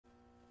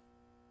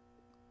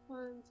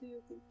1, 2,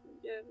 3, 4.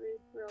 Yeah,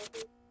 we're all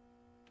here.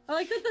 I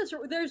like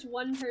that there's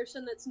one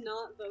person that's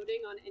not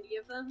voting on any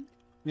of them.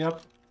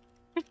 Yep.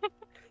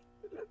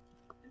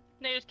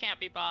 They just can't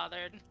be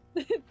bothered.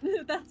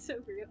 That's so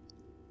real.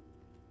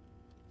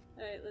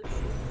 Alright, let's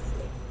see.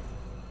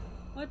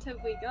 What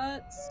have we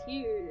got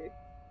here?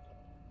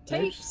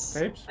 Tapes!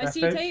 Tapes? I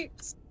see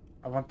tapes!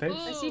 I want tapes. Ooh,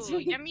 I see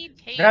tapes. yummy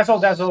tapes.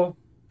 Dazzle.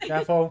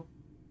 Careful.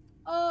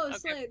 Oh, Okay.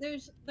 Slay,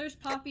 there's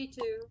Poppy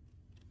too.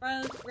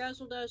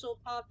 Razzle Dazzle,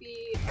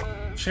 Poppy,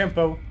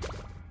 Shrimpo.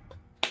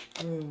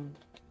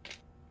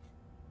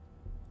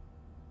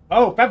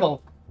 Oh,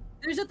 Pebble.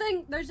 There's a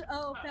thing,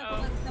 oh, Pebble,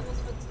 that's Pebble's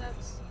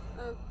footsteps.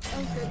 Oh,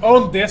 good.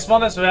 Oh, this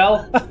one as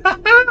well.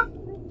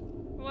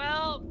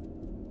 Well,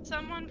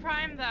 someone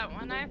primed that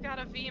one. I've got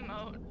a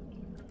V-mode.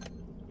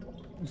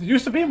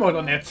 Use the V-mode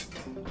on it.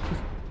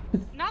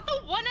 Not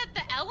the one at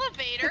the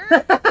elevator!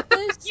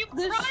 You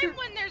prime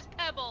when there's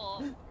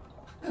Pebble!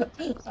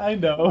 I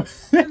know.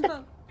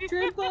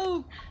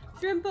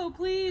 Shrimpo,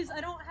 please,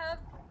 I don't have...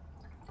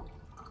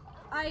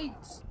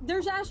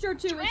 There's Astro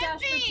too, it's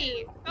Astro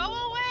too. Go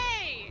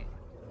away!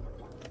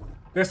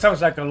 This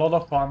sounds like a lot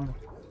of fun.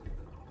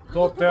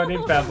 Gold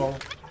 13 Pebble.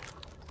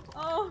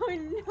 Oh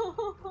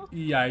no!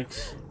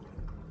 Yikes.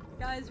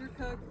 Guys, we're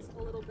cooked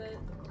a little bit.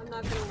 I'm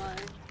not gonna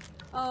lie.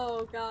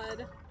 Oh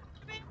god.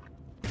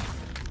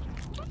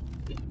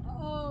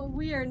 Oh,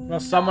 we are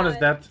Well, someone is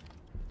dead.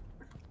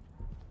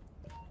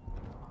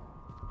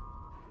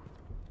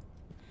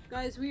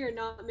 Guys, we are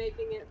not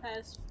making it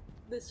past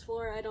this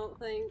floor, I don't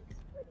think.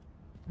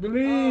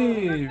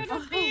 Believe!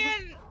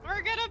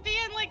 We're gonna be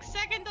in like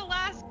second to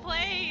last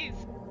place!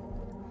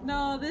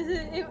 No,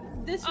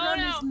 this run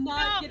is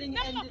not getting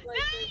ended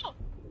like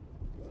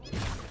this.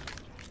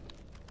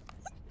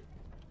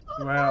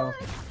 Well.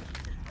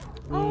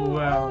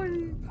 Oh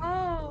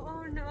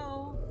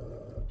no.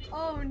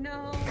 Oh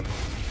no.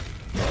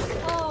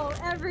 Oh,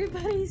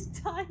 everybody's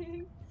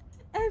dying.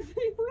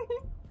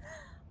 Everywhere.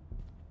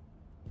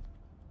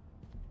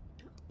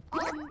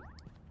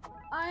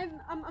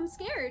 I'm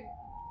scared.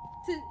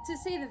 To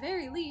say the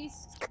very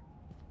least.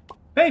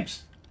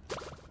 Tapes!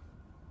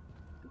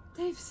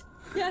 Tapes.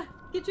 Yeah,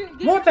 get more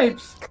your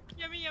tapes!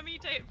 Yummy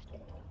tapes.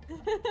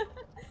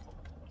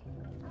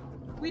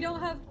 We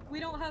don't have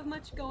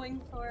much going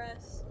for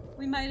us.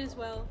 We might as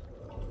well.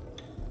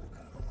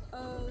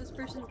 Oh, this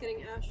person's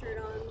getting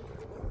astroed on.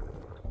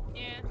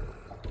 Yeah.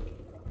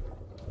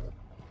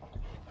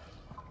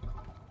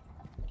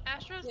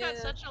 Astro's got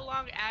such a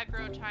long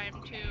aggro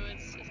time too,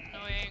 it's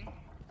annoying.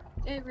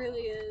 It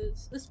really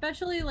is.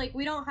 Especially, like,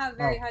 we don't have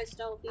very high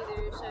stealth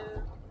either,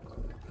 so...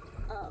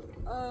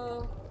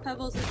 oh,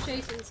 Pebbles is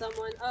chasing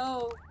someone.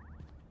 Oh,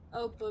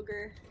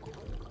 booger.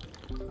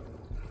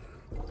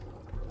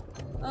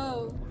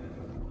 Oh,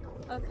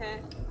 okay.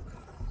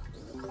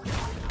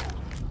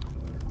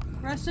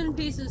 Rest in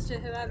pieces to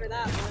whoever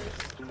that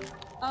was.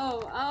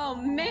 Oh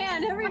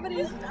man,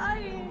 everybody's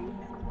dying!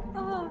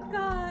 Oh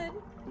god.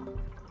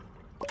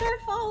 They're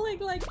falling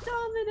like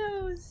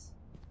dominoes!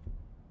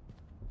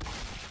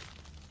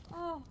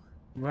 Oh.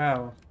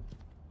 Wow.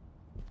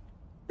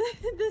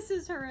 This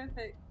is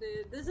horrific,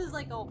 dude. This is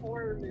like a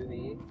horror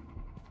movie.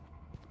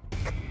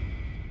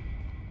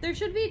 There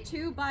should be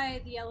 2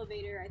 by the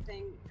elevator, I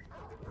think.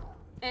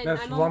 And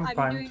That's one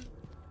primed.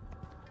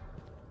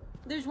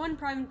 There's 1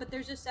 primed, but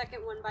there's a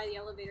second one by the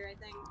elevator, I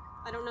think.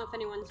 I don't know if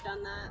anyone's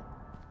done that.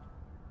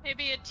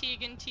 Maybe a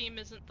Teagan team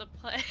isn't the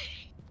play.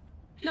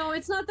 No,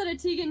 it's not that a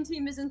Teagan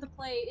team isn't the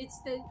play,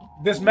 it's that...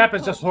 This map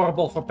is just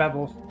horrible for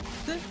Pebble.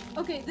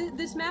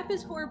 This map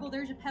is horrible.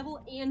 There's a Pebble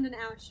and an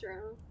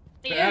Astro.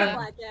 Yeah.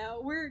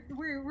 Blackout.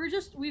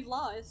 We've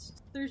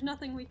lost. There's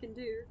nothing we can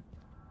do.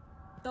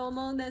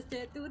 Sorry.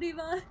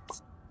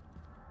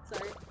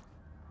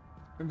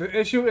 The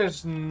issue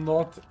is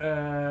not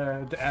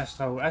the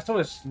Astro. Astro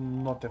is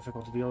not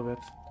difficult to deal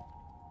with.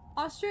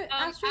 Astro's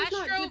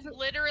Astro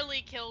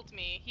literally killed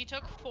me. He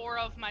took 4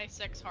 of my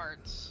 6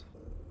 hearts.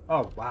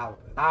 Oh wow.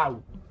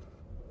 Ow.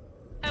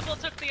 Pebble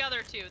took the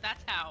other 2,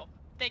 that's how.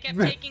 They kept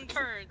taking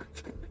turns.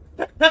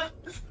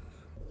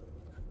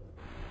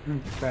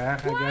 Fair, I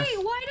guess.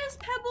 Why does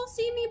Pebble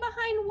see me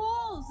behind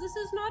walls? This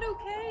is not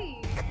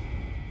okay.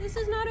 This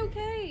is not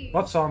okay.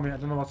 What saw me? I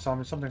don't know what saw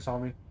me. Something saw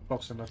me.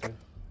 Boxing, okay.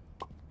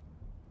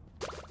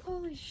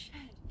 Holy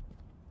shit.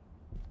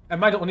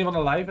 Am I the only one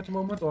alive at the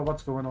moment, or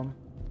what's going on?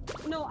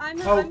 No, I'm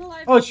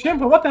alive. Oh,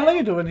 Shrimpo, what the hell are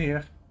you doing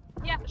here?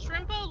 Yeah,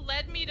 Shrimpo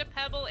led me to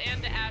Pebble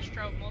and to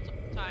Astro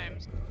multiple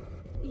times.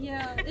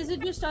 Yeah, is it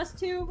just us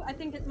 2? I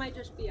think it might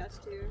just be us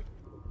 2.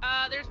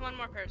 There's 1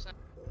 more person.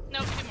 No,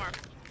 2 more.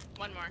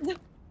 1 more.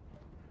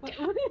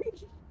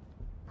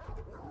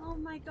 Oh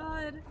my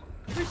god.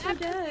 We're so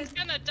dead. He's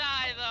gonna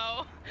die,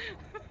 though.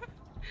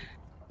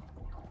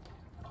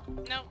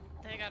 Nope,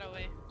 they got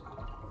away.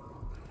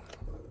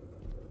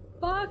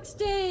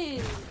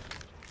 Boxton!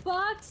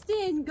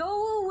 Boxton!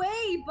 Go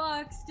away,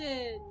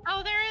 Boxton!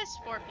 Oh, there is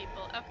 4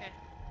 people. Okay.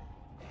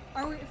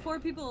 Are we 4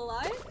 people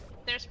alive?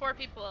 There's 4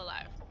 people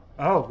alive.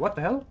 Oh, what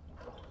the hell?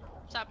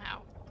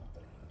 Somehow.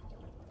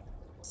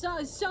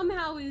 So,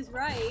 somehow is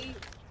right.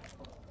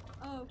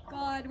 Oh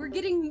god, we're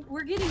getting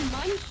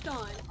munched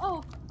on.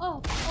 Oh,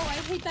 I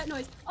hate that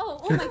noise.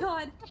 Oh my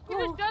god.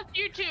 Oh. It's just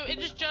you two. It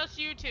is just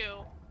you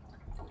two.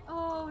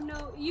 Oh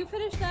no, you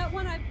finished that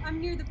one. I'm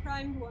near the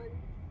primed one.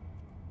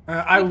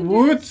 I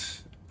would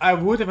if I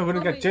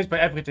wouldn't get wait. chased by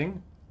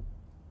everything.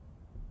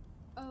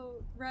 Oh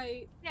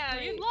right. Yeah,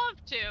 right. you'd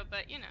love to,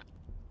 but you know.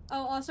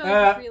 Oh, also I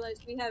just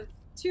realized we have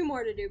 2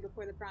 more to do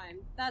before the prime.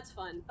 That's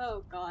fun.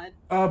 Oh god.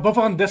 Both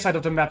are on this side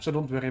of the map, so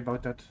don't worry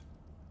about that.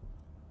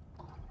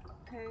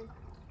 Okay.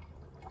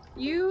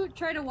 You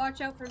try to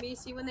watch out for me,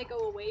 see when they go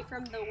away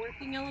from the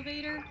working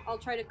elevator. I'll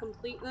try to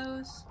complete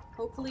those.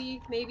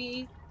 Hopefully,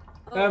 maybe.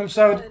 Oh,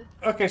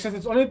 okay, since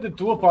it's only the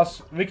 2 of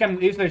us, we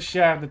can easily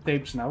share the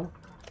tapes now.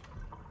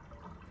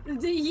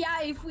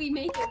 Yeah, if we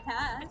make it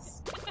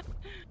past.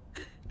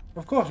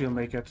 Of course we'll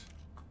make it.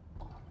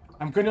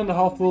 I'm currently on the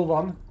half full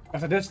one.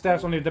 After this,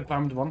 there's only the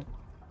primed one.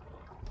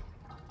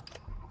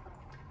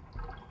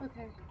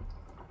 Okay.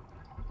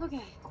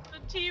 Okay. The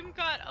team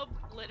got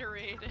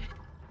obliterated.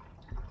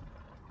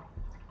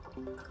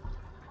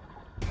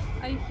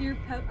 I hear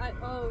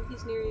oh,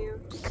 he's near you.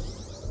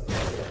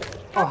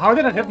 Oh, how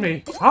did that hit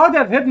me? How did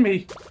that hit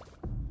me?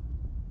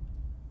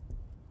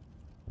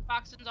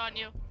 Boxing's on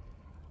you.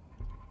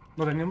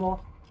 Not anymore.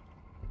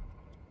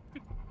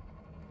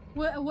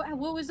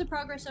 What was the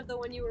progress of the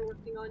one you were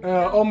working on?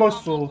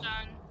 Almost full.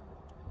 Done.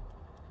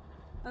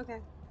 Okay.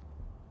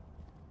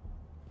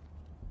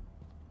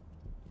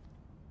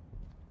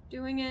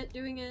 Doing it.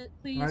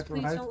 Please,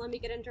 please don't let me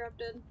get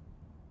interrupted.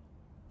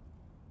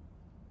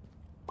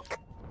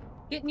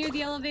 Get near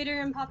the elevator.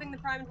 I'm popping the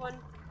primed one.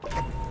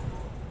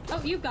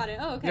 Oh, you've got it.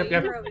 Oh, okay.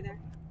 Yep. You're over there.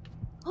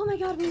 Oh my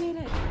god, we made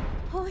it.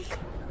 Holy.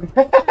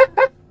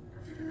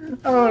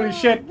 Holy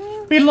shit.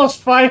 Man. We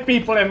lost 5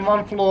 people in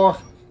 1 floor.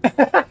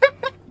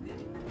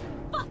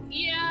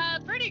 Yeah,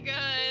 pretty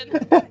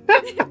good.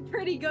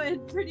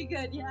 Pretty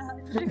good, yeah.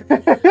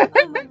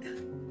 Oh my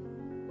god.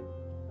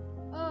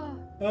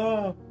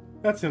 Oh,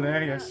 that's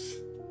hilarious.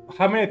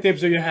 How many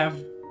tips do you have?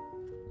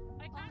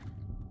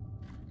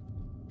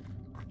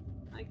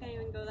 I can't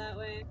even go that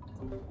way.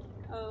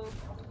 Oh.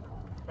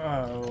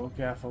 Oh,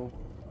 careful.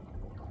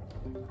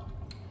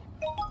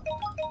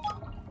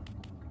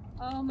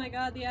 Oh my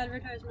god, the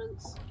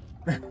advertisements.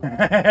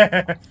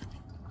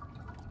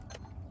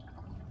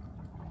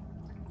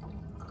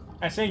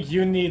 I think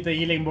you need the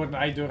healing more than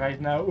I do right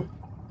now.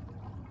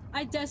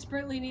 I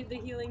desperately need the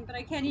healing, but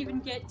I can't even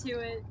get to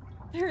it.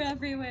 They're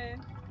everywhere.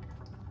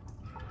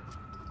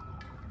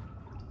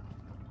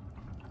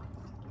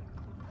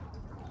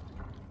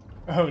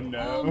 Oh no.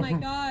 Oh my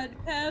god,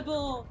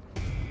 Pebble!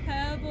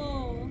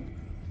 Pebble!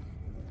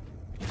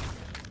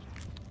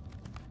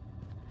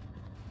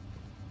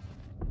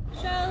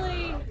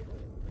 Shelly!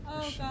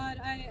 Oh god,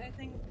 I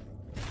think...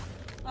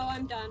 Oh,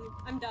 I'm done.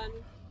 I'm done.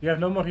 You have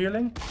no more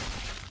healing?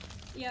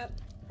 Yep.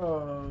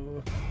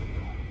 Oh.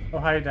 Oh,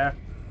 hi there.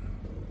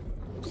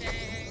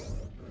 Dang.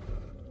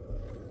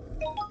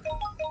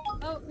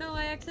 Oh, no,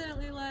 I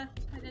accidentally left.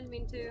 I didn't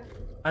mean to.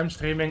 I'm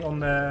streaming on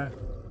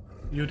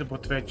YouTube or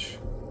Twitch.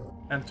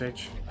 And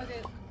Twitch.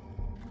 Okay.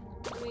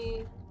 Let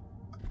me...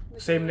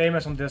 Same name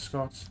as on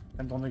Discord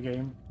and on the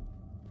game.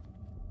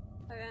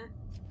 Okay.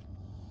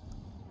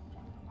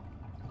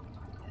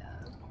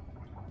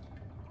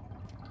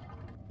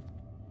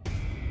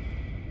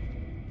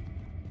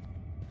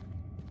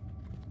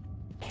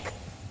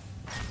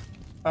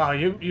 Oh,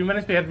 you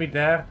managed to hit me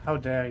there? How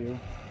dare you?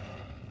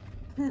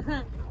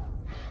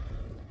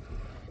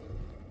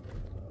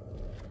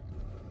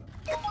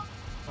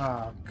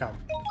 Oh, come.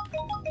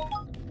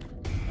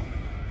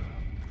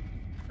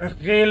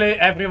 Really,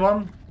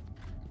 everyone?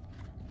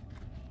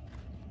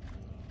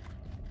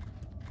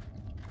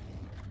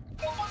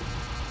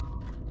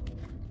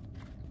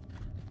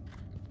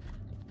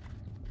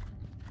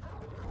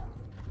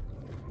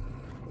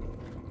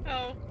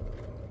 Oh.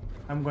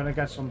 I'm gonna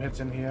get some hits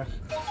in here.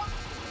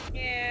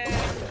 Yeah.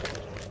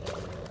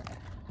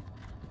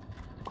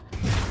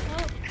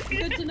 Well,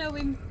 good to know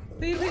we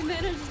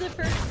managed the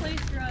first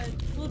place run.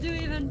 We'll do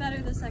even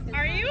better the second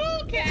Are time. you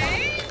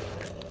okay?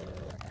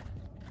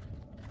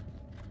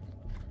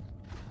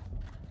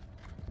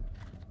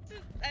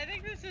 I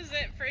think this is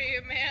it for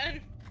you,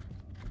 man.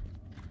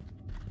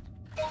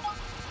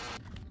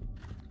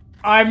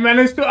 I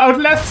managed to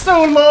outlast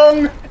so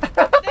long!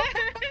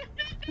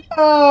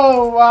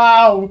 Oh,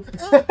 wow!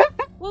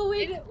 Well,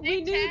 we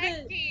knew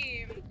that.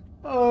 Team.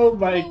 Oh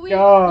my Yeah,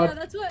 god.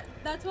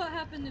 that's what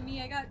happened to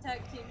me. I got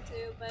tag team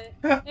too, but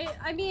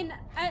I mean,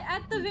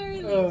 at the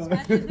very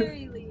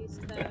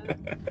least, though.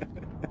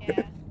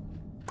 Yeah.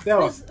 That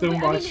was too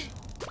much.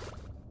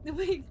 I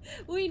mean,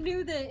 we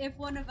knew that if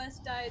one of us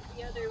died,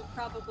 the other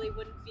probably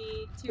wouldn't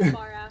be too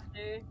far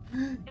after.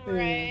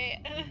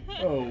 Right.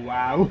 Oh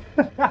wow.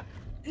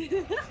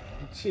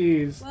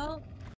 Jeez. Well,